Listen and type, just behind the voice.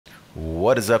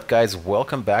What is up, guys?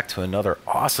 Welcome back to another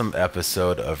awesome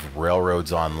episode of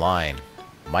Railroads Online.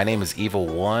 My name is Evil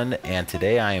One, and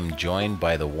today I am joined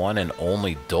by the one and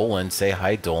only Dolan. Say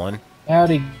hi, Dolan.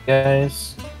 Howdy,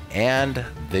 guys. And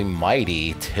the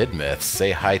mighty Tidmouth.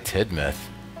 Say hi, Tidmouth.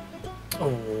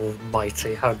 Oh,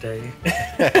 mighty, how dare you.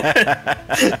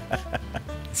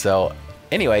 So,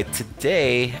 anyway,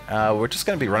 today we're just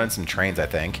going to be running some trains, I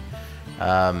think.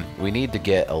 We need to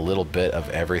get a little bit of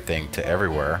everything to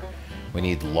everywhere. We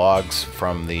need logs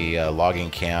from the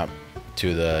logging camp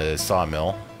to the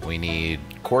sawmill. We need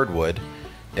cordwood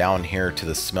down here to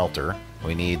the smelter.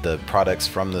 We need the products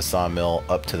from the sawmill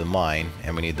up to the mine,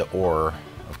 and we need the ore,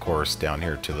 of course, down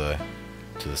here to the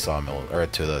sawmill or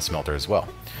to the smelter as well.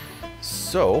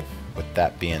 So, with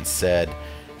that being said,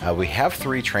 we have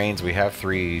 3 trains. We have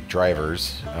 3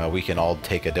 drivers. We can all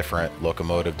take a different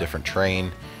locomotive, different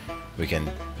train. We can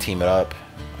team it up.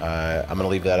 I'm going to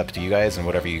leave that up to you guys and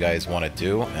whatever you guys want to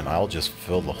do, and I'll just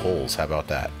fill the holes. How about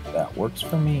that? That works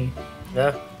for me.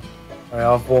 Yeah.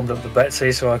 I've warmed up the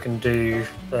Betsy so I can do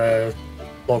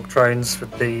log trains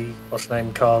with the, what's the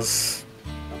name, cars,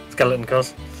 skeleton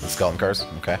cars. The skeleton cars?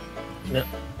 Okay. Yeah.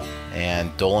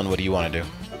 And Dolan, what do you want to do?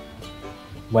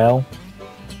 Well,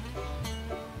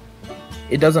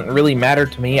 it doesn't really matter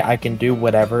to me. I can do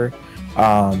whatever.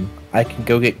 I can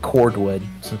go get cordwood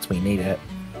since we need it.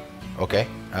 Okay.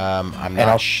 I'm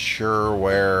not sure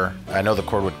where... I know the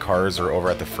cordwood cars are over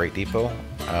at the freight depot.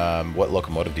 What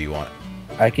locomotive do you want?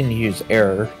 I can use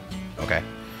error. Okay.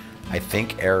 I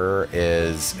think error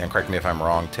is, and correct me if I'm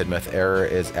wrong, Tidmouth, error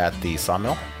is at the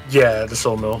sawmill? Yeah, the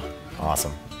sawmill.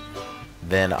 Awesome.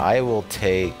 Then I'll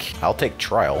take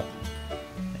trial.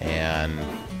 And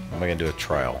what am I going to do with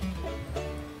trial?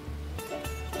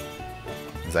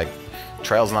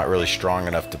 Trial's not really strong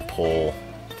enough to pull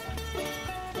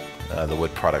the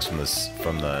wood products from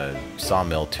the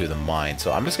sawmill to the mine,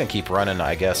 so I'm just gonna keep running,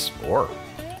 I guess. Ore.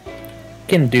 I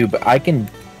can do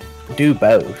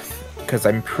both because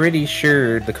I'm pretty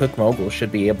sure the Cook Mogul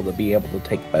should be able to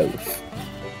take both.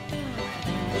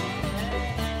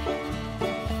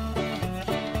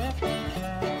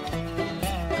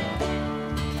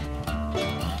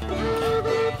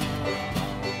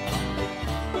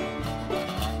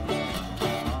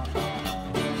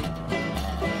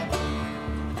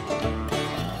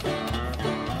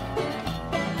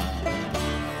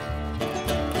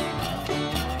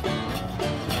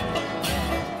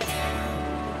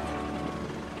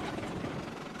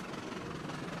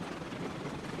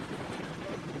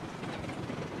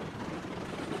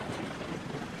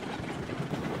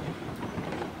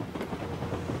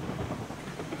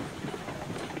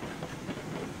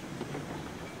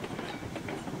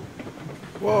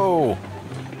 Whoa!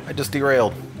 I just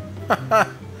derailed.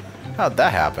 How'd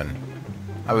that happen?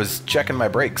 I was checking my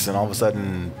brakes and all of a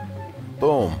sudden,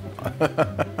 boom.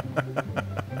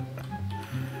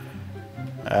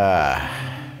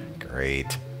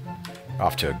 Great.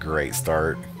 Off to a great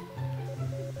start.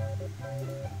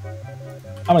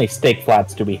 How many steak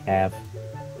flats do we have?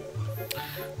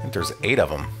 I think there's 8 of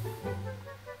them.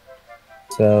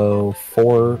 So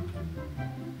 4.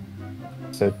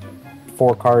 So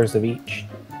 4 cars of each.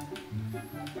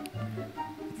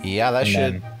 Yeah, that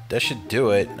should do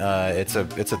it. It's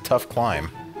a tough climb.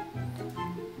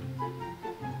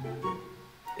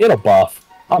 It'll buff.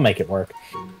 I'll make it work.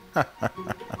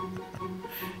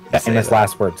 Famous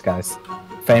last words, guys.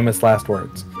 Famous last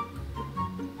words.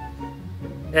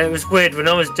 Yeah, it was weird when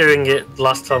I was doing it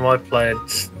last time I played.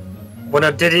 When I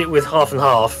did it with half and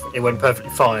half, it went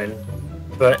perfectly fine.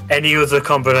 But any other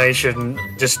combination,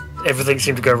 just everything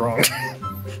seemed to go wrong.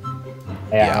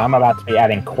 Yeah, I'm about to be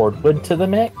adding cordwood to the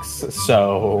mix,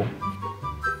 so...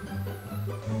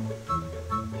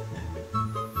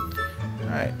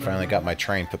 Alright, finally got my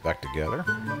train put back together.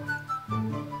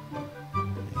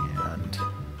 And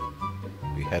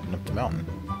be heading up the mountain.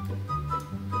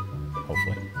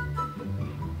 Hopefully.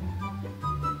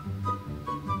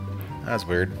 That's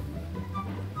weird.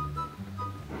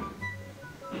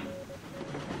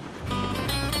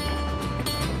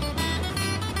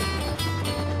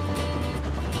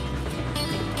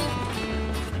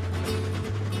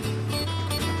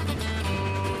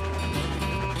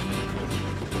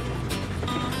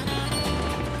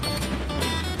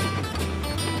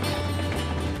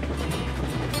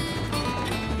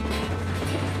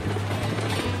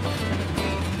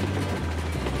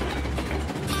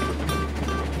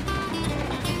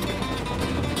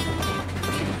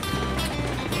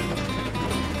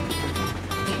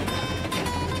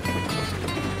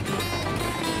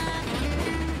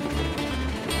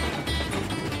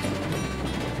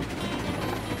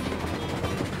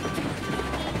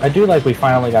 I do like we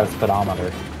finally got a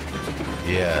speedometer.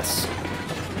 Yes.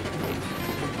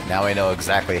 Now I know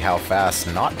exactly how fast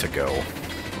not to go.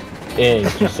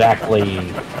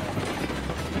 Exactly.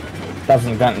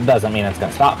 Doesn't mean it's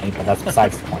gonna stop me, but that's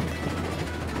besides the point.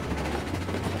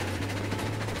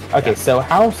 Okay, so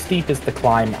how steep is the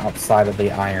climb outside of the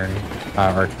iron,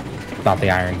 or not the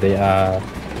iron, the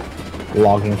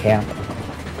logging camp?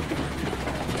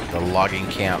 The logging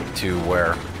camp to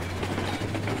where?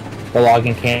 The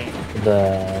logging camp,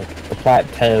 the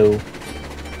plateau,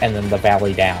 and then the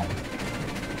valley down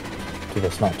to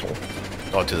the smelter.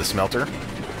 Oh, to the smelter?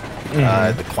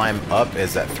 Mhm. The climb up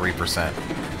is at 3%.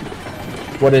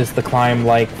 What is the climb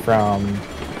like from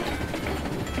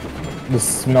the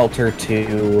smelter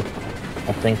to,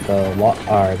 I think, the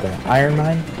iron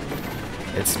mine?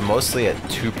 It's mostly at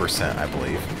 2%, I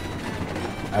believe.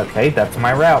 Okay, that's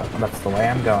my route. That's the way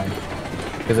I'm going.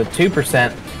 Because at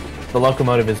 2%, the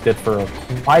locomotive is good for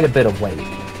quite a bit of weight.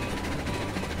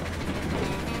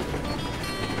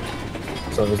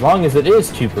 So as long as it is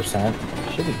 2%,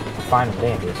 it should be fine and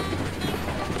dandy.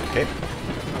 Okay.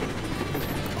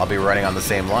 I'll be running on the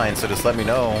same line, so just let me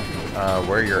know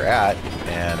where you're at,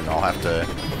 and I'll have to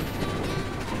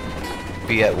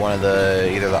be at one of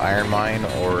either the iron mine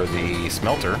or the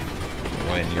smelter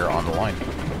when you're on the line.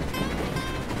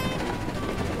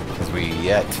 Because we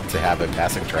yet to have a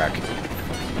passing track.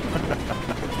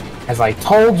 As I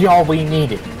told y'all we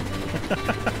needed.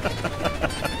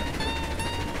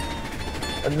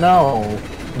 But no,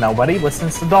 nobody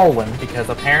listens to Dolan because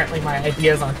apparently my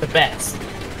ideas aren't the best.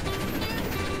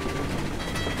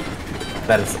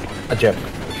 That is a joke.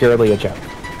 Purely a joke.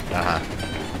 Uh-huh.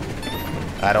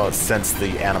 I don't sense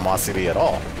the animosity at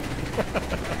all.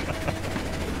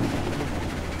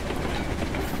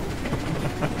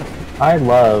 I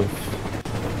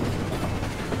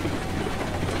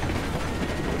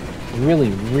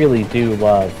really do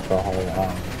love the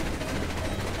whole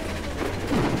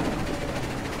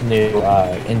new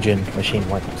engine machine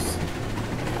works.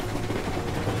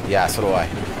 Yeah, so do I.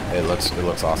 It looks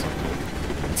awesome.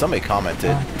 And somebody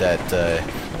commented that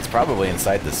it's probably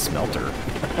inside the smelter.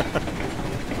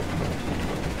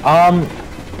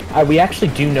 We actually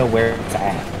do know where it's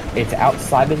at. It's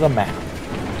outside of the map.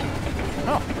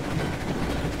 Oh.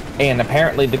 And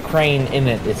apparently the crane in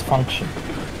it is functioning.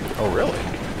 Oh, really?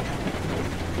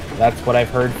 That's what I've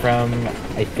heard from,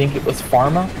 I think it was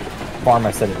Pharma.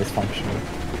 Pharma said it was functioning.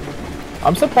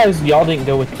 I'm surprised y'all didn't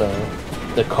go with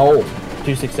the coal,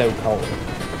 260 coal.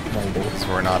 Maybe. So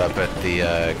we're not up at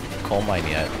the coal mine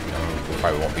yet. We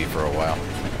probably won't be for a while.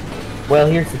 Well,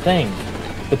 here's the thing.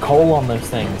 The coal on those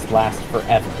things lasts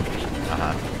forever.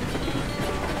 Uh-huh.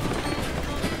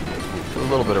 A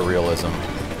little bit of realism,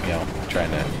 you know,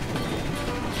 trying to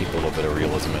keep a little bit of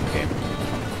realism in the game.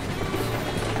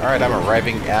 Alright, I'm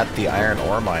arriving at the iron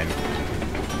ore mine.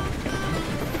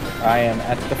 I am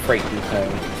at the freight depot.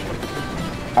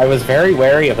 I was very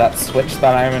wary of that switch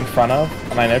that I'm in front of,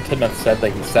 and I know Tidmouth said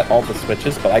that he set all the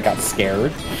switches, but I got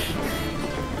scared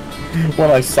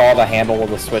when I saw the handle of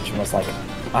the switch and was like,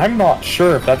 I'm not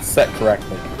sure if that's set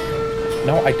correctly.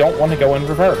 No, I don't want to go in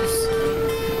reverse.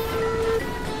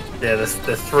 Yeah,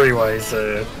 the three ways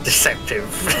are deceptive.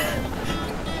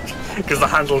 Because the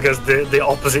handle goes the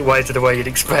opposite way to the way you'd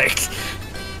expect.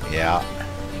 Yeah.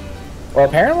 Well,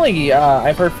 apparently,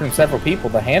 I've heard from several people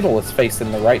the handle is faced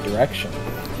in the right direction.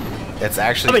 It's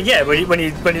actually... I mean, yeah, when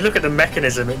you look at the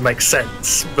mechanism, it makes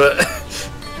sense, but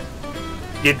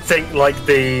you'd think like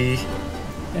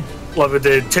with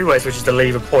the two ways, which is the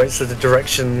lever points to the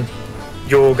direction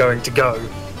you're going to go.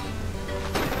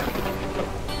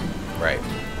 Right.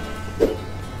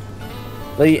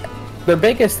 The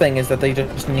biggest thing is that they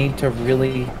just need to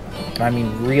really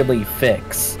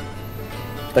fix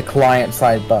the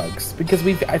client-side bugs, because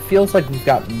I feels like we've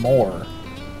got more.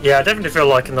 Yeah, I definitely feel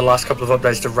like in the last couple of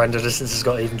updates the render distance has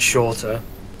got even shorter.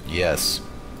 Yes.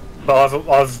 But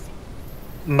I've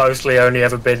mostly only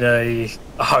ever been a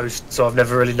host, so I've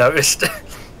never really noticed.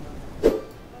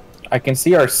 I can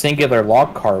see our singular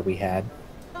log car we had.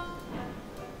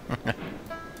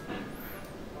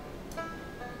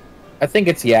 I think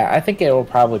it will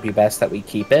probably be best that we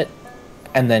keep it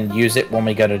and then use it when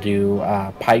we go to do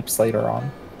pipes later on.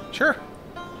 Sure.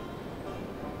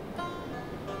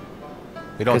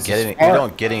 We don't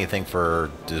get anything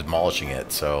for demolishing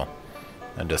it, so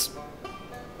I just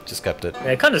kept it.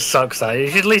 Yeah, it kind of sucks that you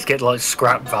should at least get like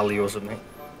scrap value or something.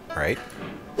 Right.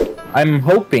 I'm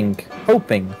hoping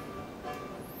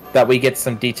that we get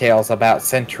some details about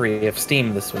Century of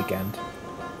Steam this weekend.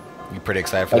 You pretty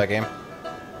excited for that game?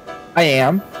 I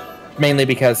am, mainly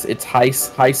because it's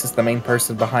Heiss. Heiss is the main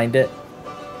person behind it,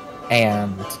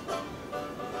 and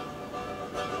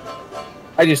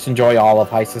I just enjoy all of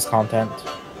Heist's content.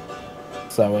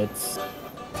 So it's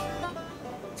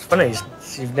funny,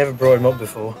 you've never brought him up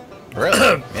before.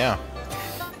 Really? Yeah.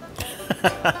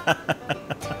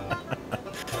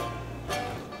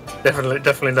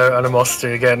 Definitely no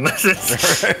animosity again.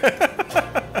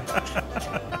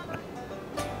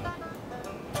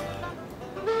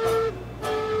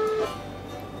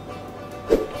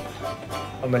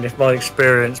 I mean, if my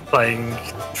experience playing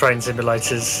train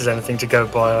simulators is anything to go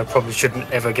by, I probably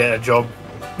shouldn't ever get a job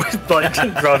with like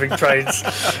driving trains.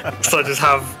 So I just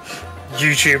have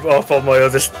YouTube up on my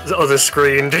other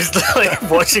screen, just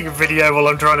like watching a video while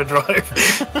I'm trying to drive.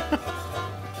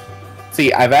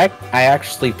 See, I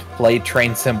actually played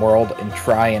Train Sim World and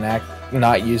try and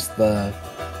not use the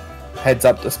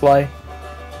heads-up display.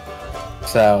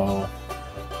 So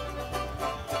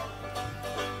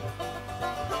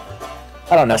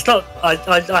I don't know. It's not. I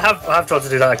have tried to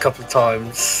do that a couple of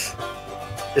times.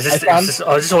 I just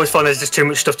always find there's just too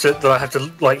much stuff that I have to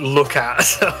like look at.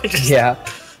 So yeah,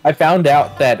 I found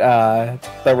out that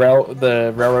the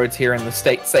railroads here in the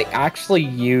States, they actually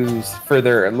use, for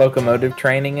their locomotive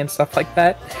training and stuff like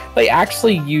that, they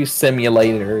actually use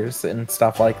simulators and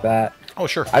stuff like that. Oh,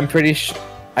 sure. I'm pretty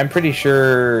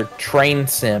sure Train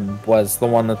Sim was the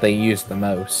one that they used the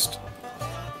most.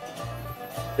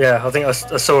 Yeah, I think I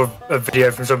saw a video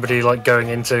from somebody like going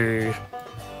into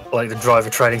like the driver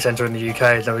training centre in the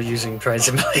UK. They were using Train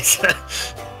Simulator.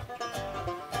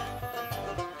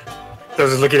 So I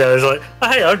was looking at it, I was like, oh,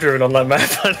 hey, I've driven on that map.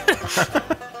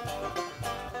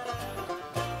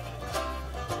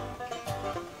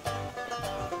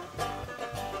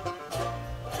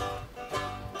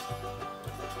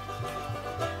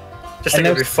 Just think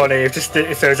it'd be funny if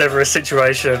there was ever a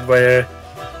situation where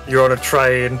you're on a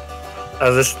train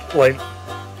and this, like,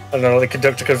 I don't know, the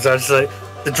conductor comes down and says, like,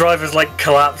 the driver's like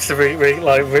collapsed and we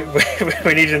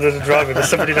need another driver. Does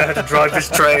somebody know how to drive this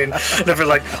train? And they'll be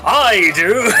like, I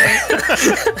do!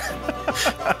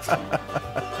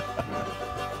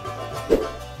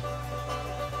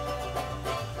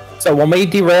 So when we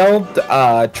derailed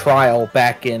Trial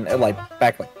back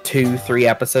 2-3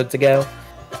 episodes ago,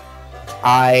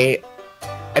 I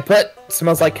put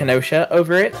Smells Like Kenosha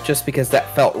over it just because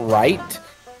that felt right.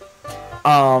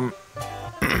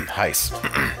 Heist.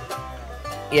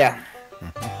 Yeah.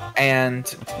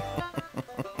 And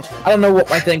I don't know what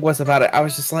my thing was about it. I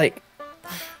was just like,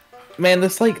 man,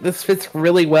 this fits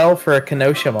really well for a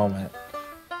Kenosha moment.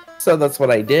 So that's what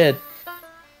I did.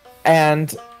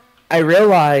 And I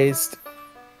realized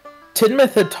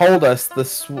Tidmouth had told us the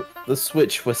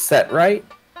switch was set right.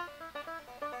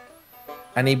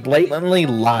 And he blatantly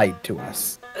lied to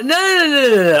us.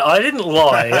 No, I didn't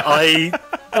lie.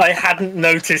 I hadn't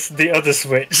noticed the other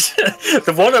switch.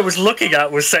 The one I was looking at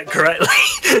was set correctly.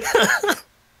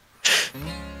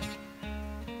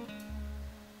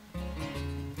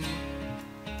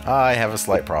 I have a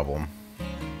slight problem.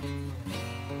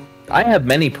 I have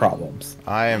many problems.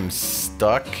 I am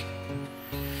stuck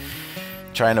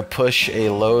trying to push a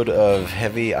load of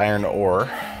heavy iron ore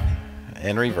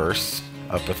in reverse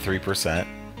up to 3%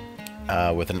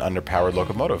 with an underpowered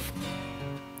locomotive.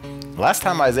 Last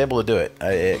time I was able to do it,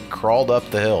 it crawled up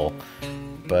the hill,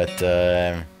 but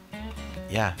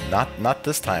yeah, not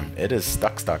this time. It is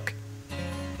stuck.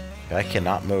 I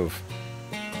cannot move.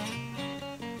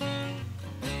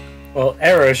 Well,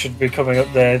 Arrow should be coming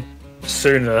up there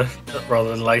sooner rather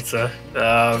than later.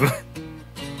 But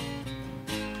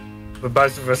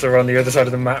both of us are on the other side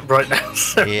of the map right now,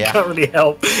 so yeah. It can't really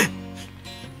help.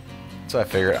 So I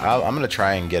figured I'm gonna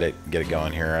try and get it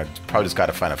going here. I probably just got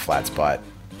to find a flat spot.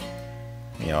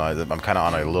 You know, I'm kind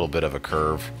of on a little bit of a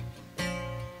curve.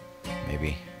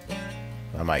 Maybe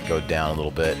I might go down a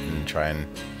little bit and try and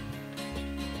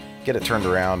get it turned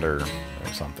around or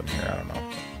something here. I don't know.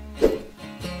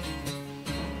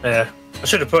 Yeah, I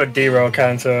should have put a derail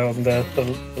counter on the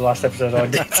last episode I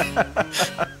did.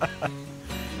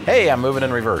 Hey, I'm moving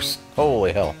in reverse.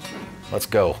 Holy hell. Let's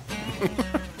go.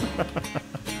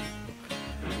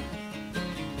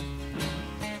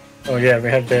 Oh yeah, we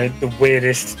had the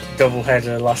weirdest double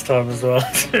header last time as well.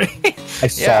 I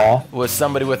saw. Yeah, with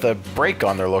somebody with a brake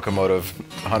on their locomotive,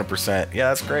 100%. Yeah,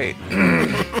 that's great.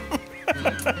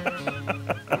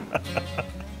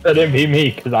 That didn't be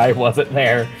me because I wasn't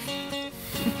there.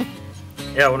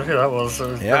 Yeah, I wonder who that was. It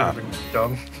was yeah.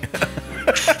 Dumb.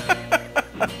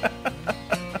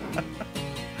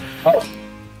 Oh.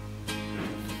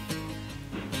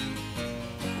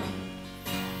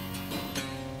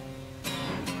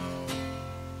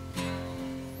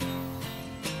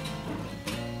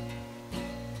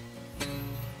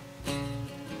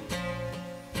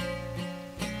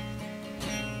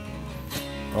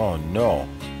 Oh no.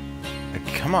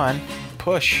 Come on,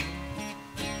 push.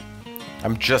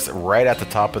 I'm just right at the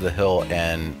top of the hill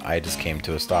and I just came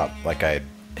to a stop like I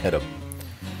hit a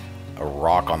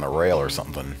rock on the rail or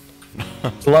something.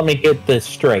 So let me get this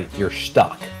straight. You're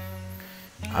stuck.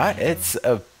 It's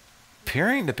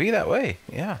appearing to be that way,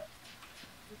 yeah.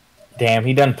 Damn,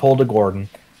 he done pulled a Gordon.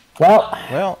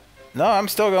 Well, no, I'm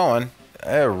still going.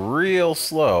 Real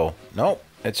slow. Nope,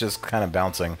 it's just kind of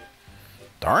bouncing.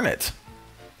 Darn it.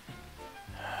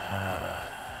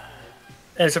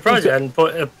 I'm surprised you hadn't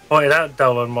pointed out,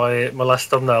 Dolan, my last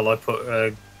thumbnail. I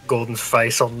put Gordon's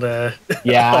face on the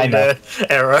yeah, on I know.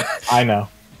 the error. I know.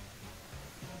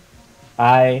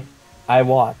 I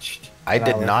watched. I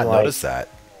did not notice that.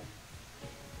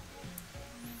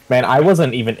 Man, I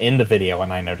wasn't even in the video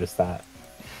when I noticed that.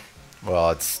 Well,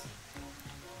 it's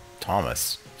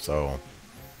Thomas, so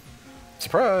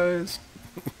surprise.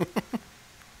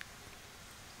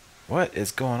 What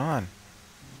is going on?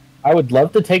 I would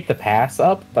love to take the pass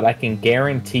up, but I can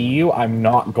guarantee you I'm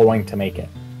not going to make it.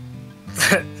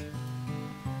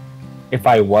 If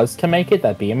I was to make it,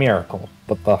 that'd be a miracle.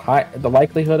 But the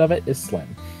likelihood of it is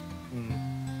slim.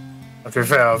 To be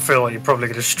fair, I feel like you're probably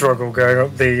going to struggle going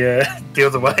up the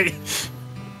other way.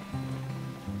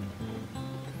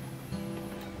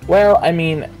 Well, I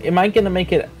mean, am I going to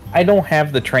make it? I don't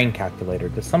have the train calculator.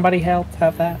 Does somebody else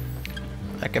have that?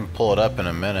 I can pull it up in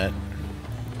a minute.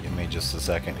 Give me just a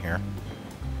second here.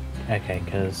 Okay,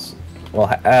 because we'll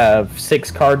have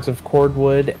 6 cards of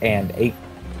cordwood and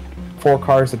 4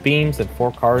 cars of beams and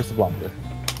 4 cars of lumber.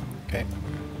 Okay.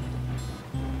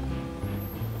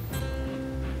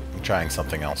 I'm trying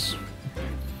something else.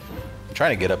 I'm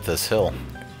trying to get up this hill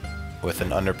with an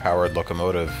underpowered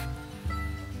locomotive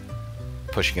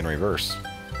pushing in reverse.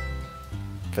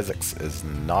 Physics is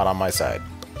not on my side.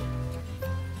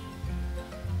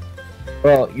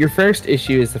 Well, your first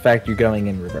issue is the fact you're going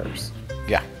in reverse.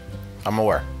 Yeah, I'm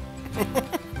aware.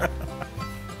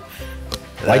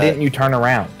 Why didn't you turn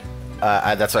around?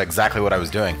 That's exactly what I was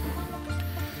doing.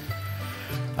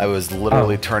 I was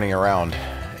literally turning around,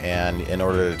 and in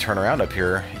order to turn around up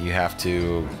here, you have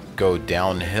to go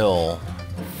downhill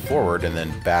forward and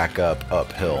then back up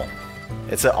uphill.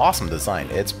 It's an awesome design.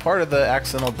 It's part of the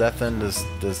accidental death and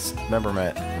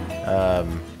dismemberment,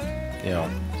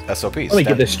 SOPs. Let me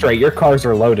get this straight. Your cars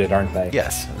are loaded, aren't they?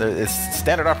 Yes, it's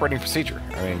standard operating procedure.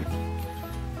 I mean,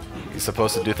 you're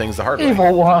supposed to do things the hard way.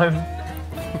 Evil one.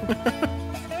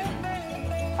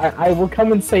 I will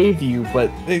come and save you,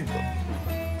 but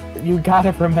you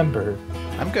gotta remember.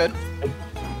 I'm good.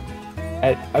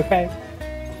 Okay.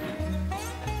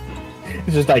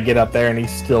 It's just I get up there and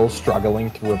he's still struggling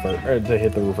to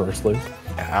hit the reverse loop.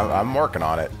 I'm working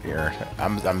on it here.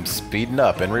 I'm speeding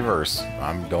up in reverse.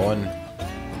 I'm going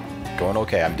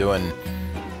okay. I'm doing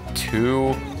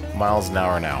 2 miles an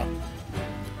hour now.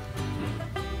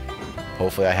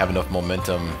 Hopefully I have enough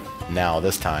momentum now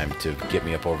this time to get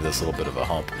me up over this little bit of a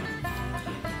hump.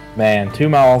 Man, 2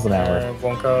 miles an hour.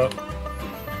 1 car.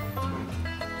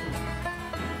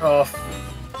 Off.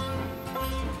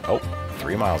 Oh,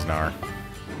 3 miles an hour.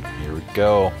 Here we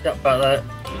go. Yep, about that.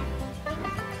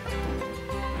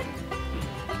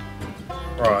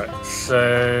 Right,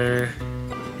 so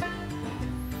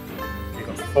you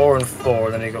got 4 and 4,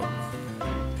 and then you got 1,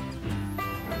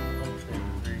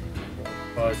 2, 3,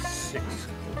 4, 5, 6.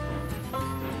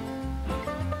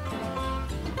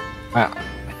 Wow.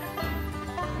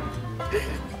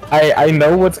 I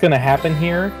know what's gonna happen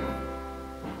here.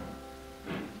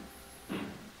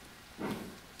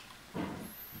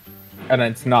 And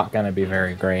it's not gonna be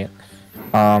very great.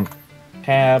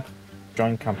 Tab,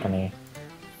 join company.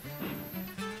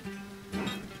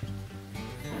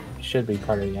 Should be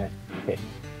part of the okay.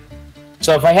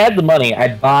 So if I had the money,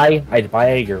 I'd buy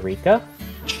a Eureka,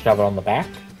 shove it on the back,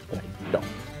 but I don't.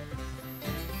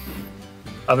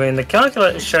 I mean, the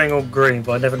calculator's showing all green,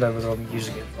 but I never know whether I'm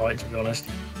using it right, to be honest.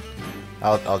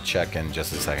 I'll check in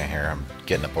just a second here. I'm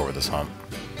getting up over this hump.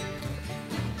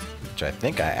 Which I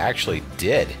think I actually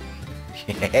did.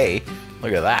 Hey,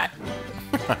 look at that.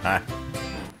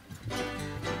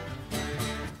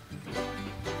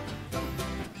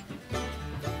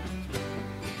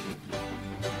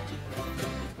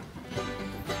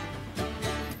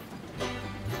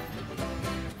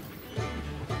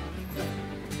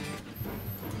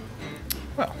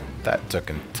 Well, that took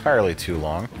entirely too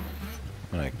long.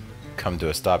 I'm going to come to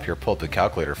a stop here, pull up the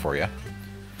calculator for you.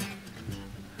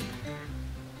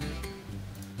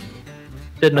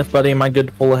 Tidmouth, buddy, am I good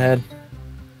to pull ahead?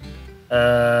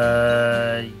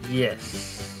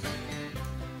 Yes.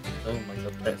 Oh my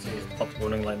god, Betsy is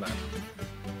popcorning like mad.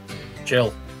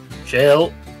 Chill.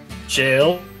 Chill.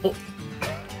 Chill.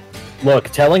 Look,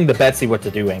 telling the Betsy what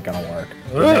to do ain't gonna work.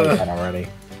 We know that already.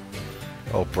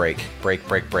 Oh, break. Break,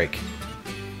 break, break.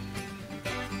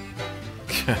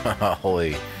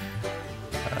 Holy.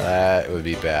 That would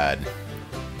be bad.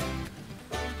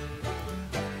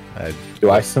 Do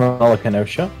I smell a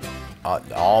Kenosha?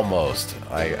 Almost.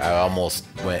 I almost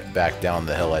went back down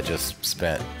the hill I just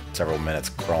spent several minutes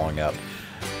crawling up.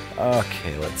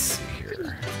 Okay, let's see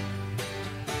here.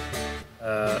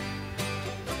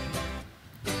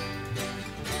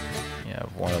 Yeah,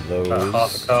 one of those.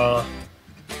 Half a car.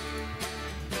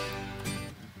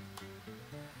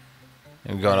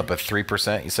 I'm going up at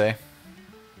 3%, you say?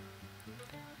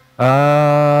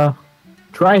 Try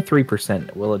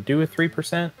 3%. Will it do a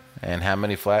 3%? And how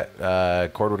many flat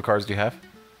cordwood cars do you have?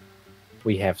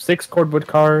 We have 6 cordwood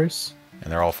cars.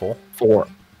 And they're all full? 4.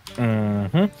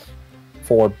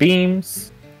 4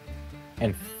 beams.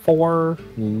 And 4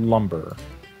 lumber.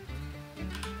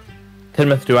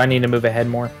 Tidmouth, do I need to move ahead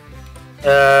more?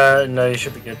 No, you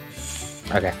should be good.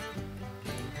 Okay.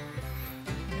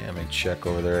 Yeah, let me check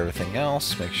over there everything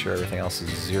else. Make sure everything else is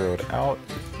zeroed out.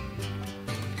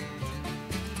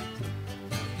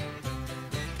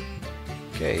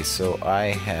 Okay, so I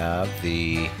have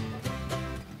the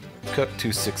Cook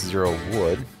 260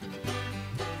 wood,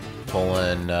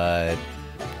 pulling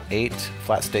 8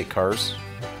 flat stake cars,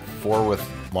 4 with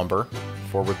lumber,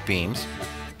 4 with beams,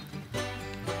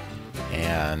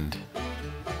 and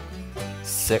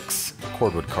 6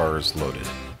 cordwood cars loaded.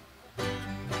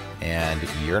 And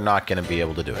you're not going to be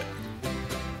able to do it.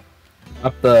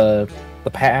 Up the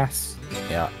pass.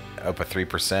 Yeah, up at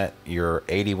 3%, you're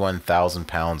 81,000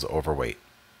 pounds overweight.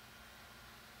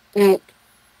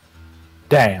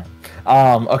 Damn.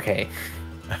 Okay.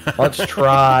 Let's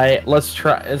try.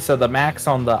 So the max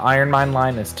on the iron mine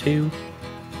line is 2.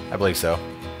 I believe so.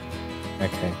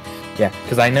 Okay. Yeah,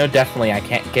 because I know definitely I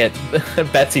can't get.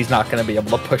 Betsy's not going to be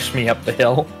able to push me up the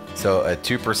hill. So at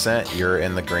 2%, you're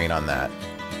in the green on that.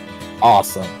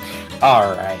 Awesome.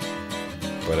 All right.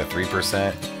 But at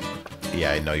 3%,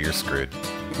 yeah, I know you're screwed.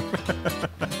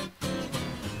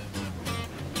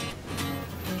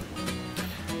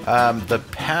 The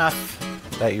path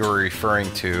that you were referring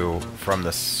to from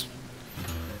the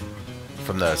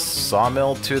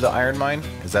sawmill to the iron mine,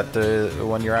 is that the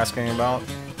one you're asking about?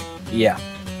 Yeah.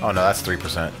 Oh no, that's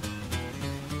 3%.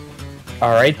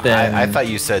 All right then. I thought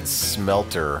you said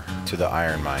smelter to the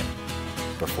iron mine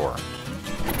before.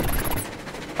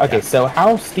 Okay, so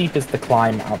how steep is the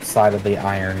climb outside of the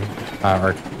iron,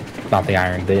 or not the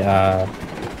iron, the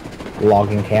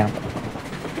logging camp?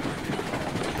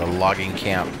 The logging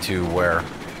camp to where?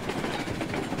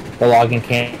 The logging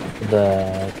camp,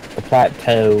 the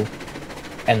plateau,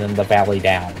 and then the valley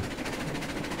down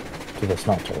to the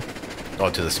smelter.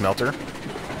 Oh, to the smelter?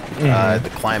 Mm-hmm. The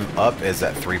climb up is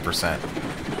at 3%.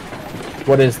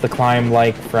 What is the climb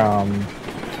like from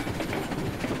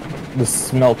the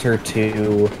smelter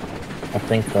to, I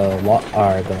think, the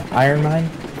iron mine?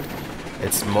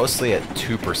 It's mostly at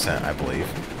 2%, I believe.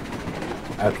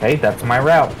 Okay, that's my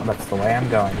route. That's the way I'm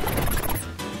going.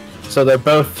 So they're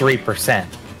both 3%.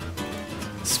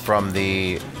 It's from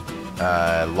the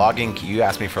logging. You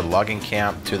asked me for logging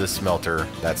camp to the smelter.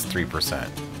 That's 3%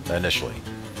 initially.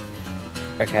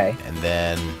 Okay. And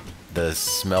then the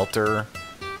smelter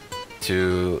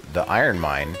to the iron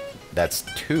mine. That's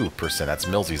 2%. That's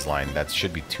Millsy's line. That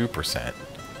should be 2%.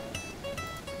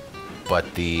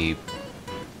 But the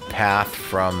path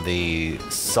from the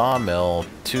sawmill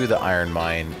to the iron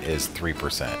mine is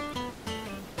 3%.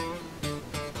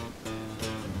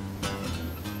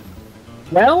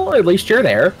 Well, at least you're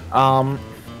there. I'm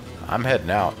heading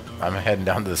out. I'm heading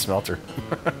down to the smelter.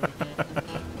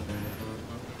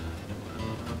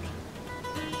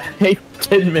 Hey,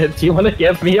 Tidmouth, do you want to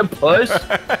give me a push?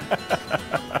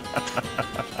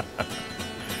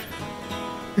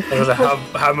 I don't know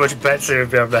how much Betsy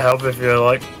would be able to help if you're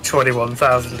like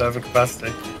 21,000 over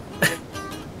capacity.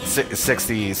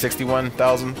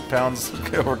 61,000 pounds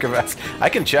over capacity. I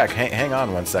can check. Hang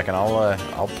on one second.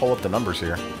 I'll pull up the numbers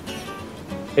here.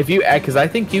 If you add, because I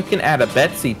think you can add a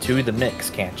Betsy to the mix,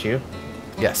 can't you?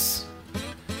 Yes.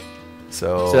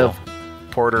 So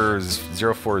Porter's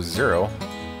 040,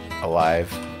 alive,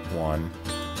 1.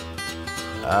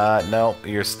 No,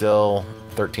 you're still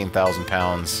 13,000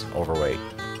 pounds overweight.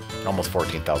 Almost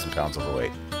 14,000 pounds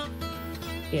overweight.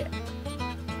 Yeah.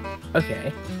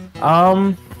 Okay.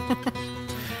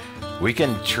 We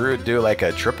can do like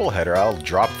a triple header. I'll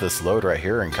drop this load right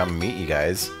here and come meet you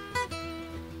guys.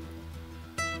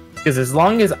 Because as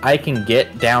long as I can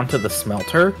get down to the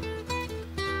smelter,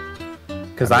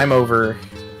 because I'm over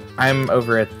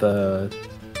at the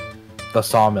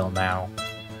sawmill now.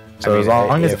 So as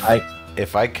long as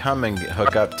if I come and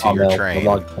hook up to your train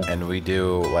and we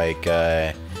do like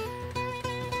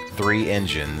 3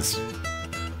 engines,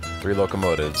 3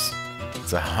 locomotives,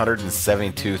 it's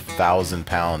 172,000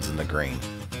 pounds in the green,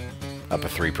 up a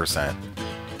 3%.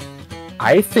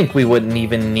 I think we wouldn't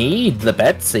even need the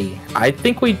Betsy. I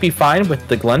think we'd be fine with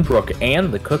the Glenbrook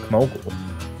and the Cook Mogul.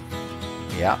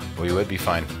 Yeah, we would be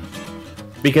fine.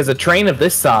 Because a train of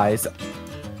this size,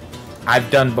 I've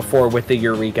done before with the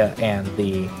Eureka and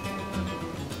the...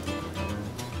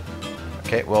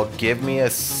 Okay, well, give me a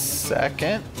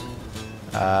second.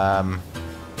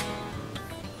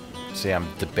 See, I'm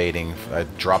debating. If I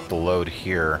drop the load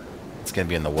here, it's going to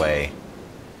be in the way.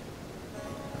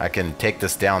 I can take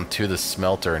this down to the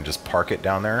smelter and just park it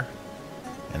down there,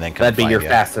 and then come That'd be your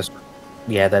fastest.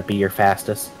 Yeah, that'd be your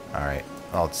fastest. All right,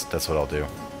 well, that's what I'll do.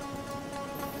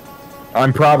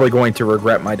 I'm probably going to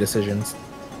regret my decisions.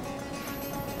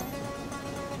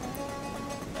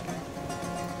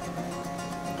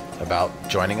 About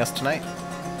joining us tonight?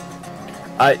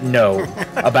 No.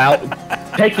 About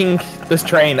taking this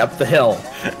train up the hill.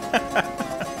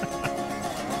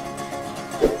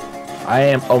 I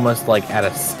am almost like at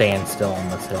a standstill on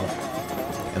this hill.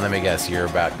 And let me guess, you're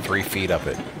about 3 feet up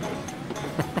it.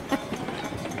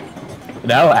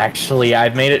 No, actually,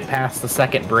 I've made it past the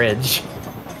 2nd bridge.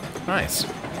 Nice.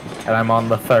 And I'm on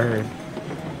the 3rd.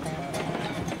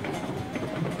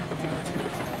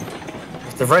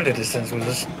 If the render distance was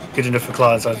just good enough for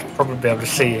clients, I'd probably be able to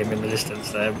see him in the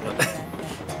distance there, but...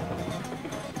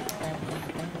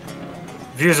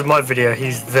 Views of my video,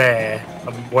 he's there.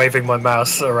 I'm waving my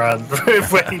mouse around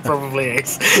where he probably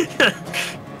is.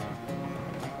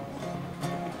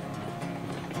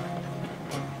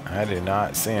 I do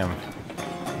not see him.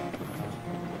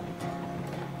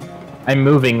 I'm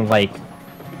moving like...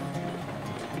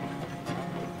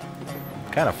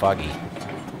 Kind of foggy.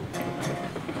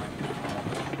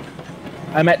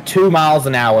 I'm at 2 miles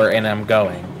an hour and I'm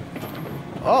going.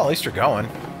 Oh, at least you're going.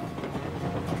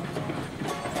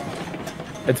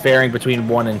 It's varying between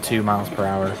 1 and 2 miles per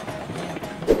hour.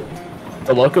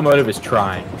 The locomotive is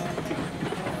trying.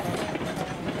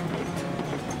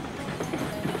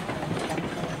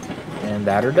 And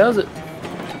that or does it.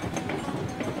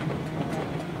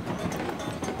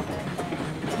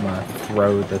 I'm gonna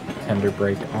throw the tender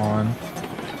brake on.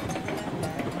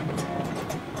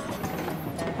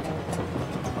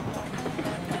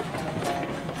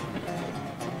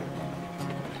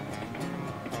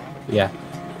 Yeah.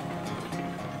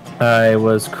 I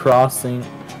was crossing...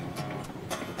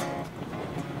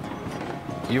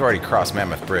 You've already crossed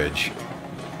Mammoth Bridge.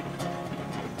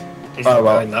 He's not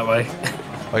going that way.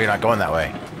 Oh, you're not going that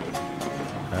way.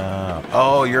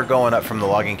 Oh, you're going up from the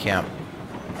logging camp.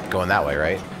 Going that way,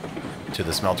 right? To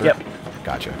the smelter? Yep.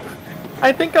 Gotcha.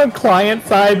 I think on client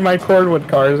side, my cordwood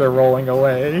cars are rolling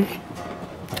away.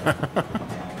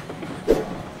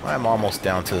 I'm almost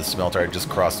down to the smelter. I just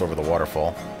crossed over the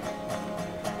waterfall.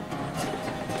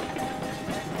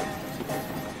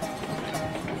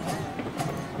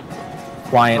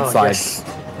 Client side, yes.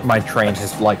 My train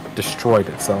has, like, destroyed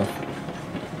itself.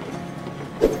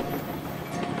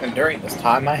 And during this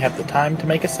time, I have the time to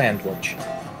make a sandwich.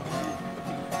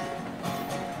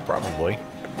 Probably.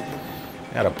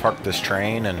 Gotta park this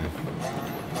train and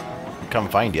come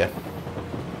find you.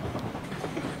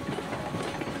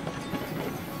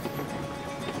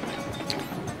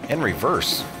 In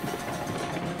reverse.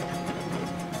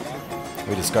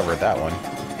 We discovered that one.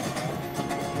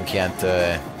 We can't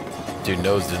do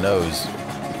nose to nose.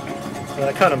 Well,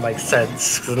 that kind of makes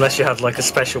sense, 'cause unless you had like a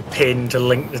special pin to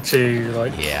link the two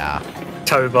like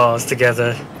tow bars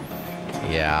together.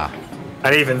 Yeah.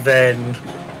 And even then,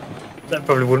 that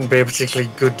probably wouldn't be a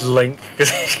particularly good link,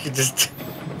 because you just...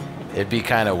 It'd be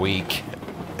kind of weak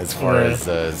as far as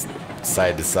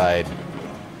side to side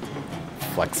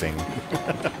flexing.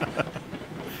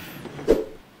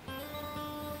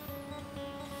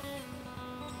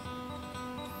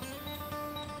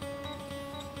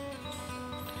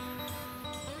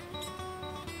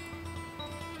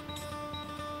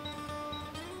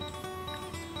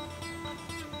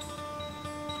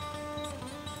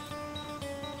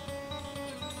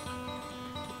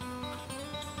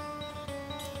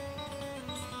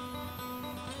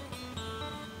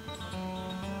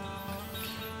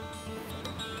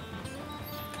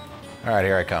 Alright,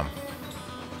 here I come.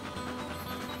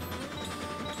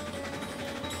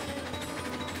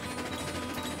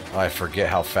 Oh, I forget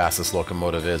how fast this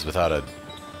locomotive is without a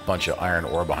bunch of iron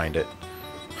ore behind it.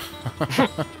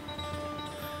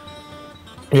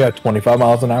 Yeah, 25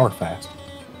 miles an hour fast.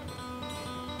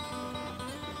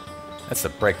 That's the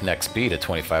breakneck speed at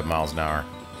 25 miles an hour.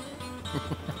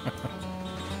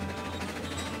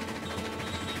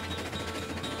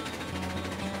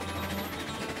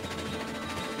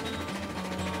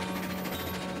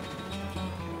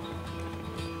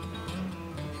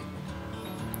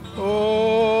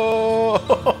 Oh!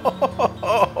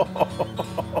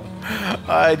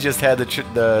 I just had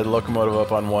the locomotive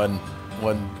up on one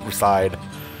side,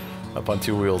 up on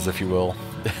two wheels, if you will.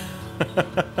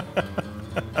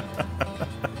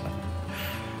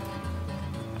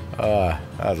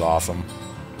 That was awesome.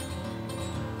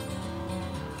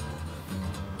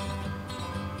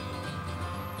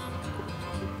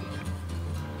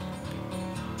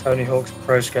 Tony Hawk's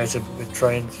pro skater with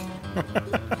trains.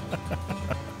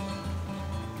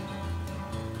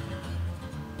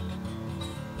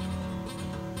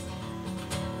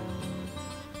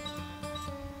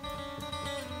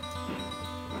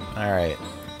 Alright,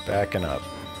 backing up.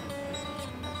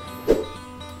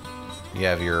 You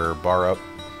have your bar up?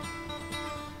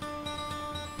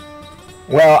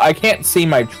 Well, I can't see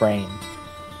my train.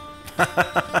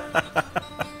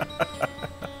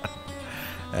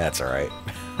 That's alright.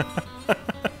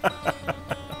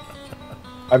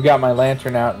 I've got my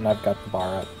lantern out and I've got the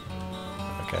bar up.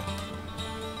 Okay.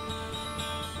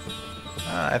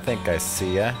 I think I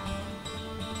see ya.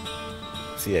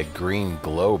 See a green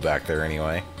glow back there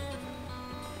anyway.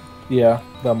 Yeah,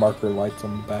 the marker lights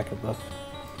on the back of the...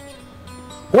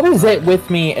 What is it with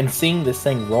me and seeing this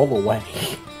thing roll away?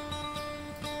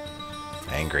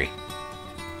 Angry.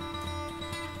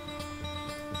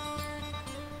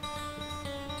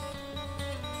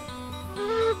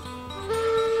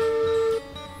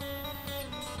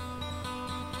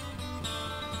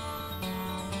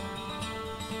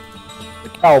 The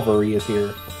cavalry is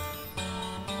here.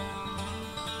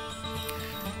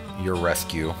 Your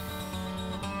rescue.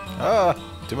 Ah,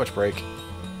 too much brake.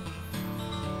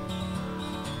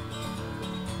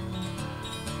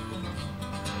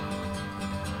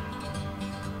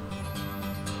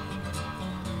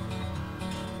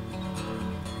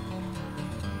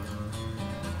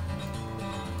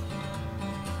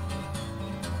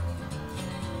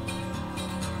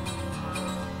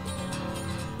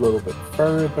 A little bit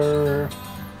further.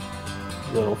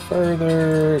 A little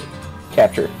further.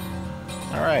 Capture.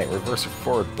 Alright, reverse or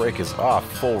forward brake is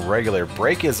off. Full regular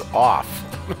brake is off.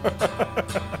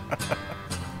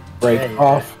 Brake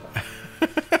off.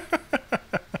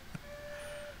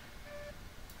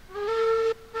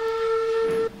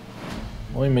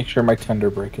 Let me make sure my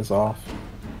tender brake is off.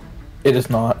 It is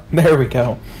not. There we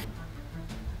go.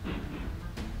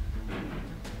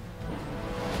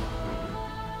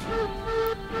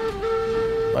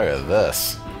 Look at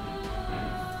this.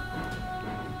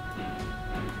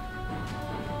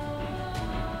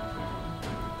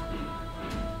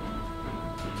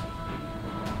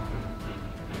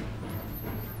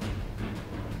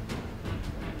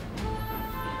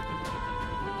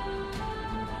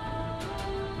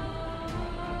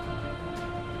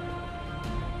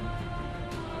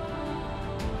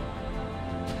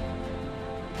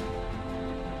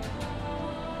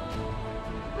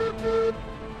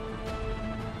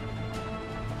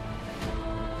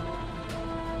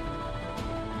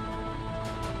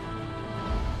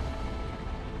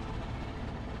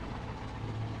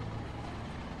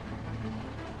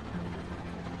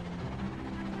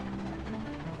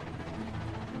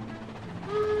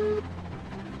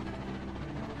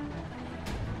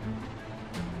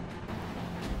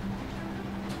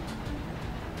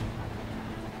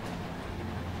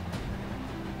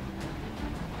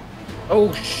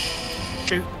 Oh,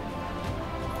 shoot.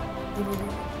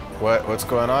 What's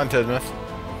going on, Tidmouth?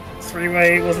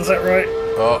 Three-way, wasn't that right?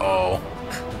 Uh-oh.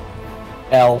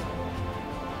 L.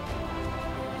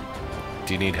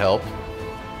 Do you need help?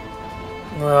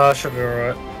 No, I should be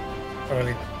alright. I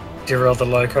only derailed the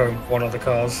loco in one of the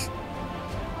cars.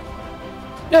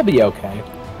 It'll be okay.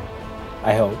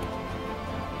 I hope.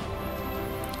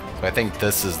 So I think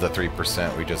this is the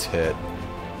 3% we just hit.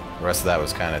 The rest of that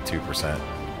was kind of 2%.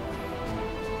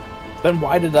 Then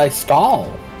why did I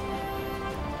stall?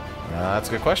 That's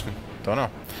a good question. Don't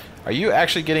know. Are you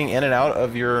actually getting in and out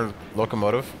of your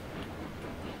locomotive?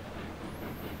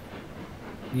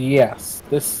 Yes.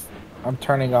 This... I'm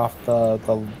turning off the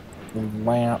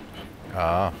lamp.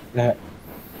 Ah. That...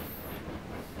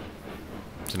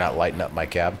 To not lighten up my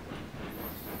cab?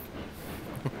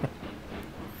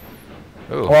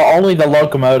 Ooh. Well, only the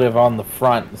locomotive on the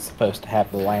front is supposed to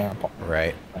have the lamp.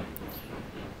 Right.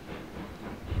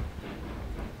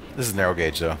 This is narrow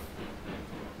gauge, though.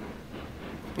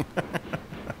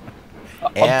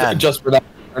 And just for that,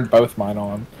 I turned both mine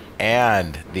on.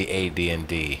 and the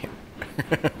AD&D.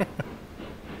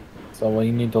 So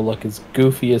we need to look as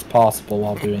goofy as possible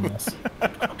while doing this.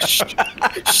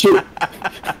 Shoot!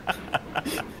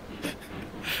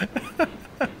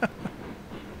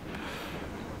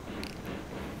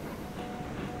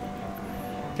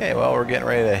 Okay, well, we're getting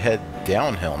ready to head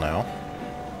downhill now.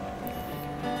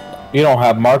 You don't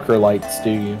have marker lights, do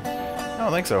you? I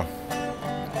don't think so.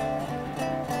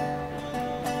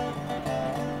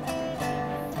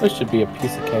 This should be a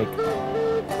piece of cake.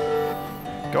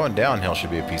 Going downhill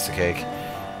should be a piece of cake.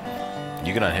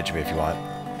 You can unhitch me if you want.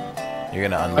 You're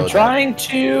gonna unload. I'm trying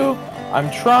to. I'm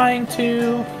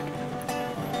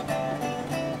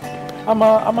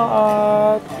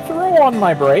throw on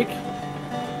my brake.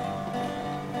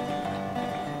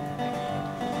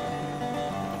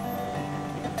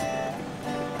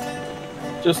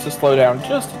 Just to slow down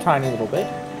just a tiny little bit.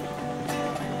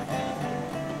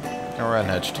 And we're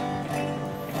unhitched.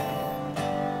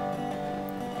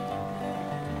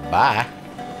 Bye.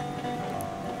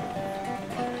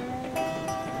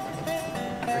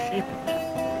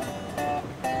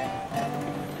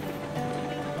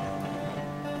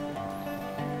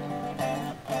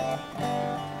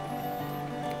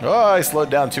 Oh, I slowed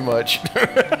down too much.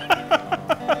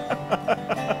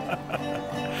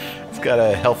 It's got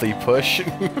a healthy push.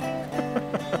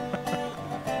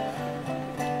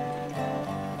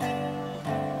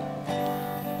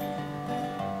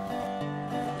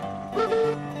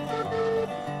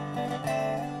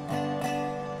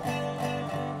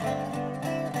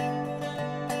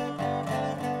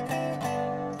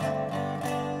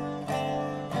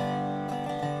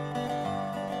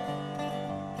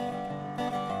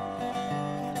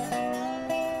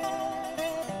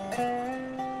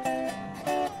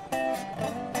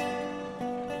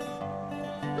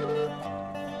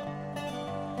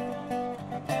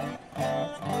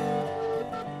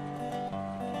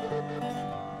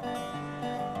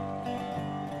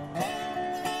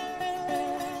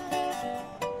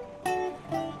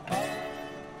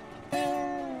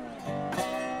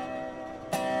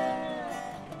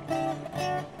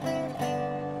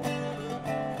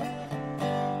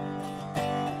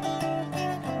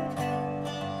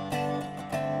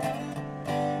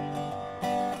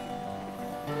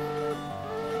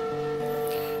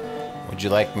 Would you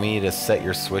like me to set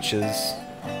your switches,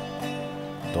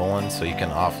 Dolan, so you can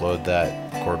offload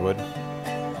that cordwood?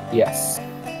 Yes.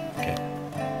 Okay.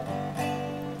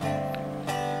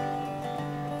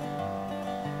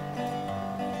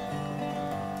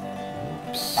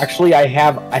 Oops. Actually, I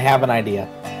have an idea.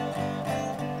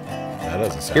 That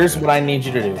doesn't sound Here's good. what I need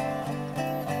you to do.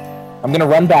 I'm gonna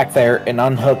run back there and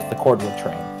unhook the cordwood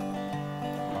train.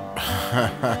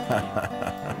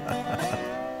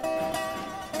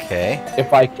 Okay.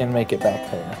 If I can make it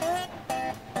back there.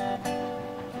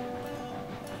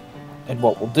 And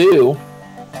what we'll do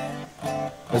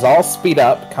is I'll speed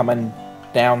up coming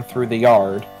down through the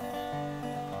yard.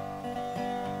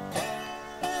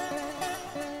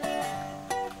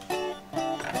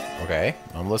 Okay,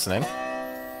 I'm listening.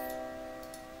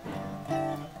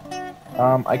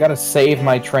 I gotta save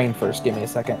my train first. Give me a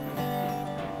second.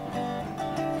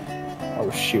 Oh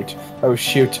shoot. Oh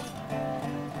shoot.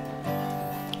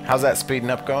 How's that speeding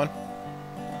up going?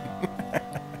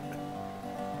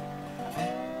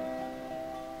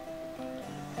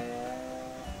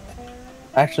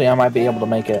 Actually, I might be able to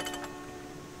make it.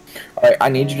 Alright, I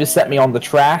need you to set me on the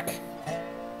track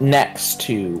next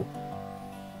to...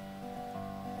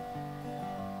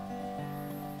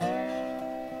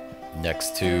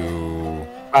 Next to...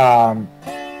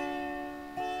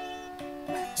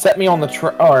 Set me on the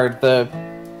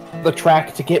the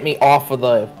track to get me off of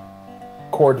the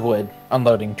cordwood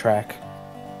unloading track.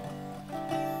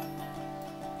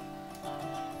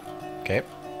 Okay.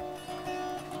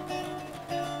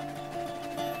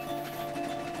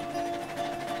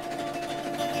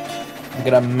 I'm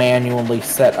gonna manually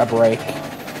set a brake.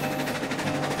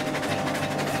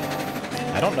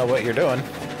 I don't know what you're doing.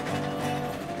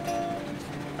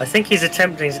 I think he's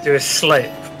attempting to do a slip,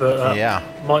 but Yeah.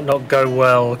 might not go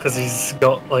well because he's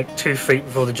got like 2 feet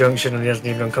before the junction and he hasn't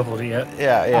even uncoupled it yet.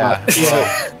 Yeah, yeah.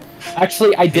 Yeah.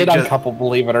 Actually, I did just- uncouple,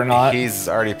 believe it or not. He's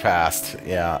already passed.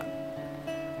 Yeah.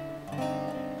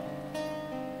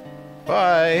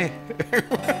 Bye.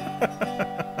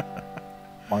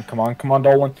 Come on,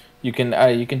 Dolan. You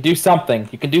can do something.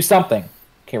 You can do something.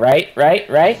 Okay, right?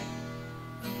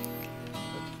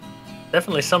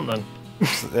 Definitely something.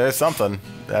 There's something.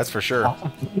 That's for sure.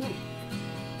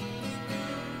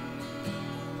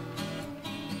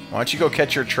 Why don't you go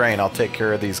catch your train? I'll take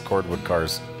care of these cordwood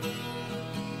cars.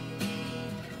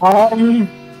 I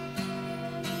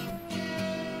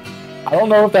don't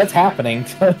know if that's happening.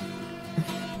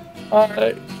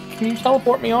 can you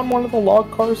teleport me on one of the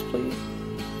log cars, please?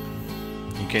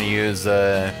 You can use,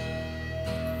 oh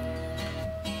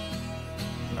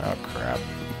crap.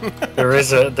 There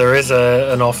is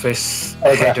an office.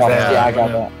 Okay, event. yeah, I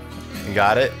got that. You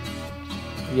got it?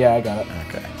 Yeah, I got it.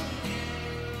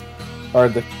 Okay. Are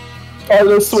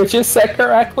the switches set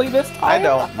correctly this time? I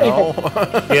don't know.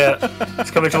 Yeah, it's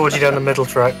coming towards you down the middle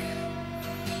track.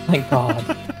 Thank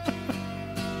God.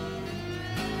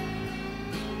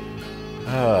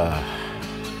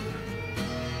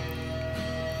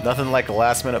 Nothing like a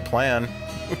last minute plan.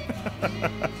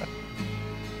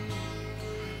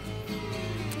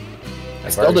 I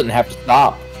still didn't have to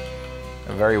stop.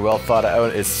 Very well thought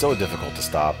out. It's so difficult to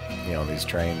stop, you know, these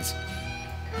trains.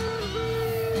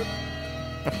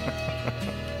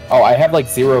 Oh, I have like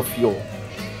 0 fuel.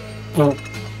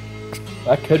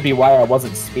 That could be why I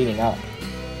wasn't speeding up.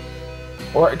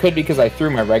 Or it could be because I threw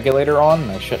my regulator on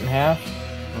and I shouldn't have.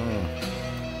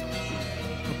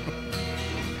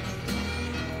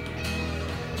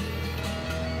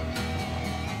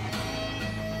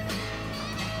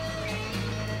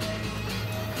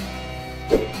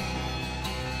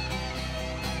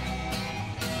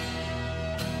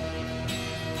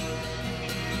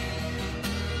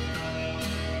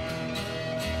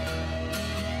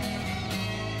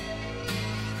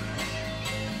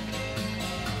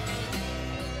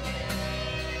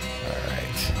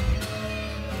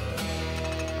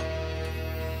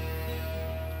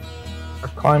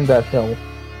 Climbed that hill.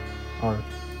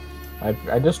 I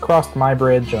just crossed my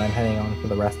bridge and I'm heading on for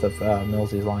the rest of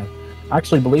Millsy's line.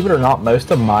 Actually, believe it or not,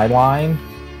 most of my line,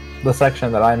 the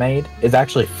section that I made, is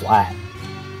actually flat.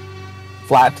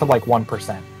 Flat to like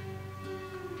 1%.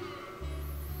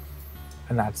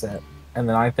 And that's it. And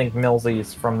then I think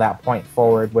Millsy's from that point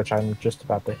forward, which I'm just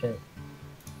about to hit.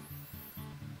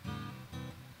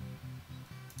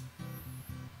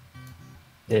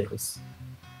 Is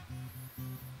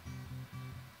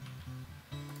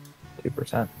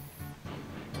 2%.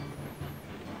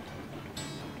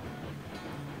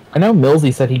 I know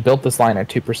Millsy said he built this line at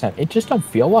 2%. It just don't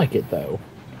feel like it though.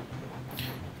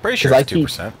 Pretty sure it's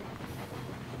 2%.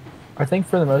 I think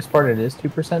for the most part it is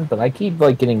 2%, but I keep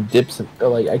like getting dips,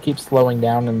 like I keep slowing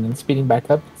down and then speeding back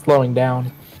up, slowing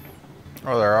down.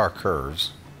 Oh, there are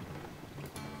curves.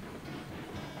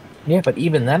 Yeah, but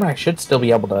even then I should still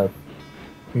be able to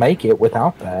make it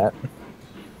without that.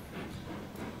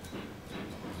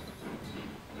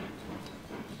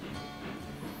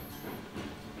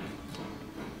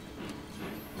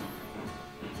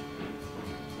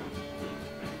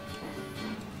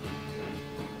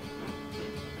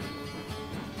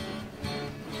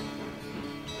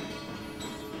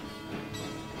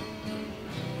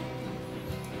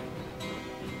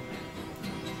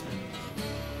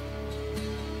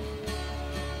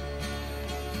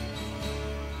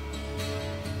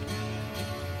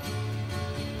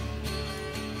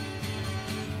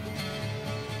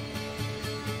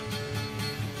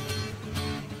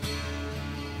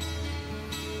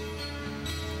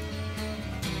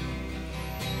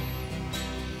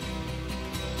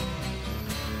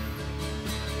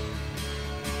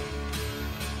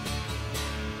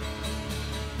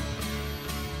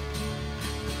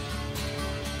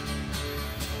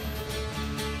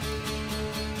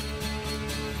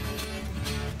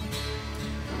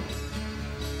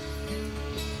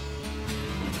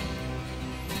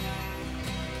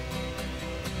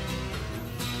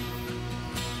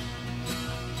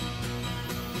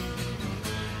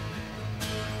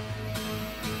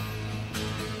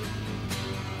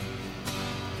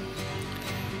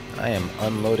 I am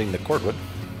unloading the cordwood.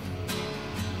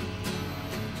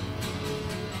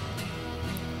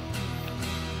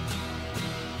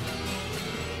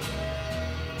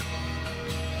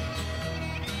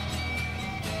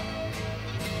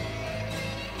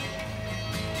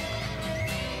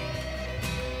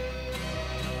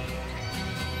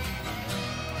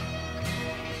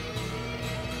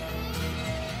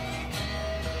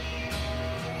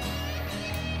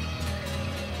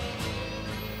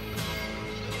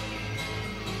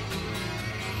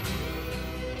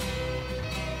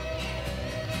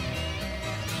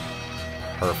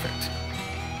 Perfect.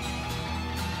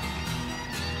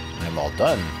 I'm all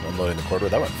done unloading the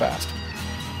cordwood. That went fast.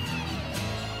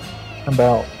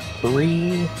 About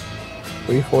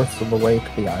three-fourths of the way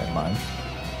to the iron mine.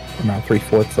 About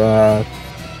 3/4.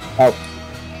 Out.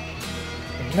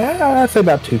 I'd say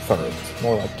about 2/3.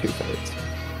 More like 2/3.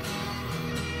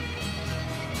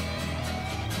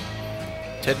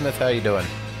 Tidmouth, how you doing?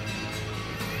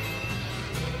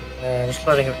 Just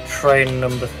loading up train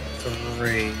number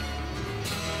 3.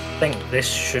 I think this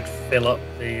should fill up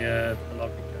the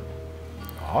logging down.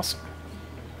 Awesome.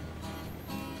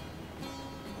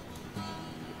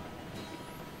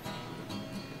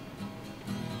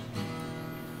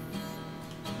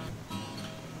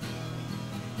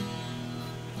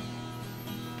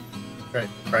 Great,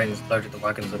 trains loaded the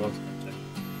wagons at once.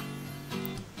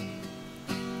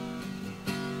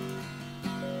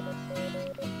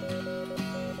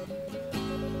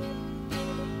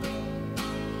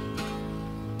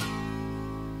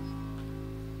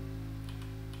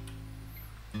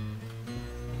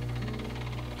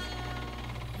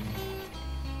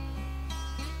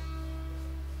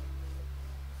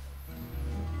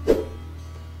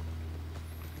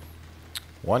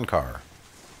 One car.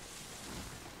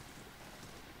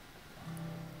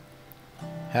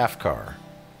 Half car.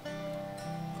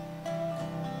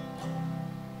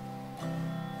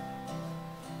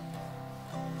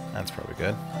 That's probably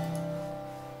good.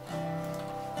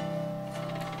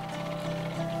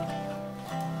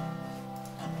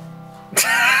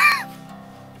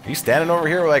 Are you standing over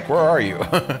here like, where are you?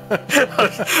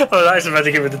 I was actually about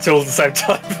to give it the tools at the same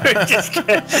time, but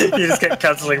you just kept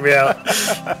cancelling me out.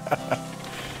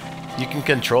 You can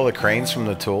control the cranes from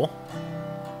the tool?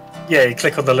 Yeah, you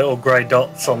click on the little grey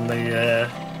dots on the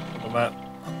map.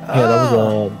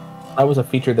 Yeah, that was a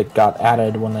feature that got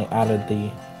added when they added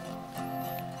the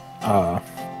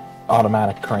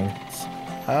automatic cranes.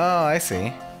 Oh, I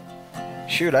see.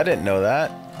 Shoot, I didn't know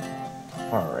that.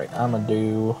 Alright, I'm gonna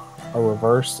do a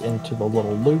reverse into the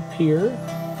little loop here.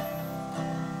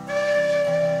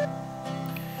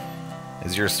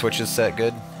 Is your switches set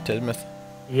good, Tidmouth?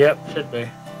 Yep, should be.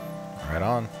 Right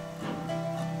on.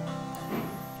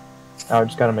 I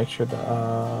just gotta make sure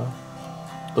the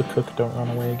cook don't run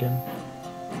away again.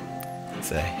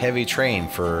 It's a heavy train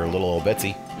for little old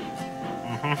Betsy.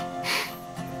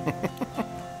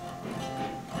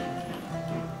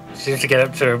 Seems to get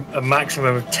up to a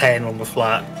maximum of 10 on the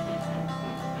flat.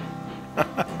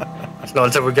 It's not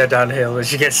until we go downhill that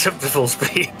she gets up to full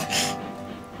speed.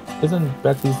 Isn't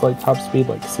Betsy's like top speed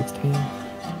like 16?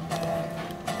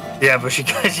 Yeah, but she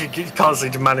can't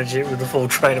seem to manage it with a full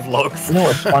train of logs. You know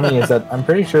what's funny is that I'm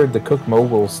pretty sure the Cook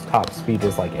Mobile's top speed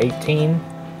is like 18.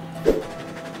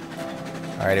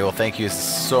 Alrighty, well, thank you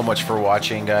so much for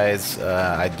watching, guys.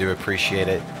 I do appreciate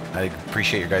it. I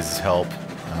appreciate your guys' help,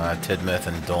 Tidmouth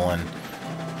and Dolan,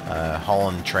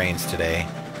 hauling trains today.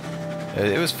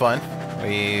 It was fun.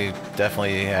 We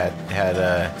definitely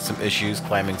had some issues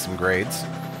climbing some grades.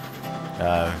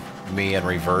 Me in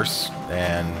reverse,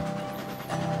 and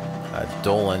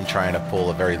Dolan trying to pull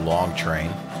a very long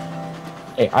train.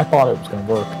 Hey, I thought it was going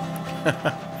to work.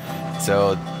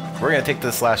 So we're going to take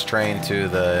this last train to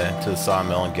the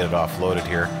sawmill and get it offloaded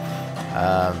here.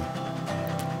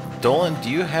 Dolan, do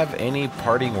you have any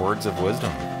parting words of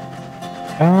wisdom?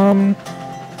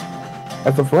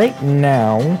 As of right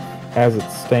now, as it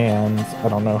stands, I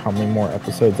don't know how many more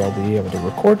episodes I'll be able to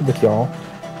record with y'all,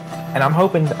 and I'm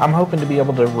hoping to be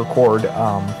able to record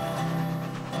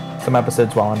some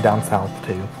episodes while I'm down south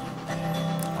too.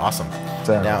 Awesome.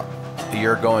 So, now,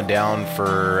 you're going down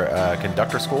for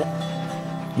conductor school?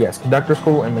 Yes, conductor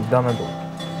school in McDonough.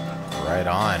 Right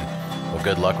on. Well,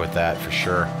 good luck with that for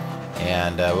sure.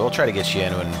 And we'll try to get you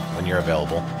in when you're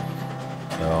available.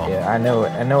 So. Yeah, I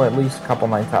know at least a couple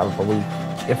nights out of the week.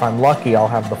 If I'm lucky, I'll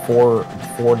have the 4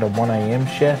 to 1 a.m.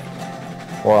 shift,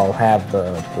 or I'll have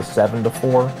the 7 to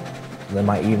 4. And then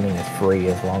my evening is free.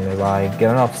 As long as I get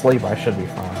enough sleep, I should be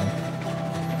fine.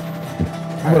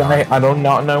 But I do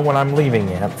not know when I'm leaving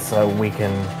yet, so we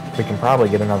can probably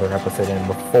get another episode in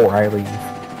before I leave.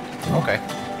 Okay.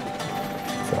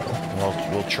 So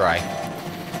we'll try.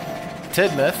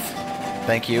 Tidmouth,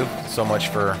 thank you so much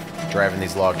for driving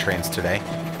these log trains today.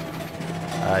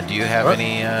 Do you have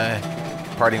any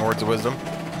parting words of wisdom?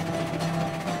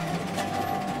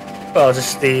 Well,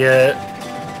 just the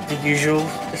usual,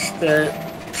 just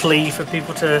plea for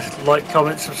people to like,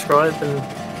 comment, subscribe, and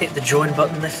hit the join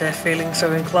button if they're feeling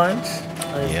so inclined.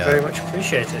 I very much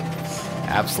appreciate it.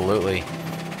 Absolutely.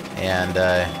 And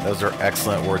those are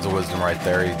excellent words of wisdom right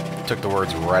there. You took the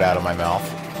words right out of my mouth.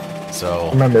 So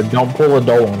remember, don't pull a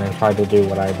Dolan and try to do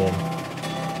what I did.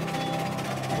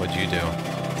 What'd you do?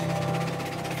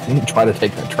 Try to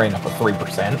take that train up a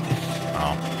 3%.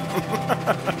 Oh.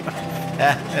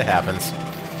 It happens.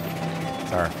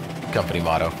 It's our company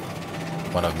motto.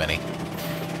 One of many.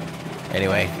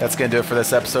 Anyway, that's going to do it for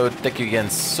this episode. Thank you again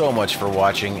so much for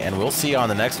watching, and we'll see you on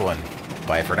the next one.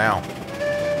 Bye for now.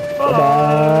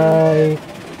 Bye-bye.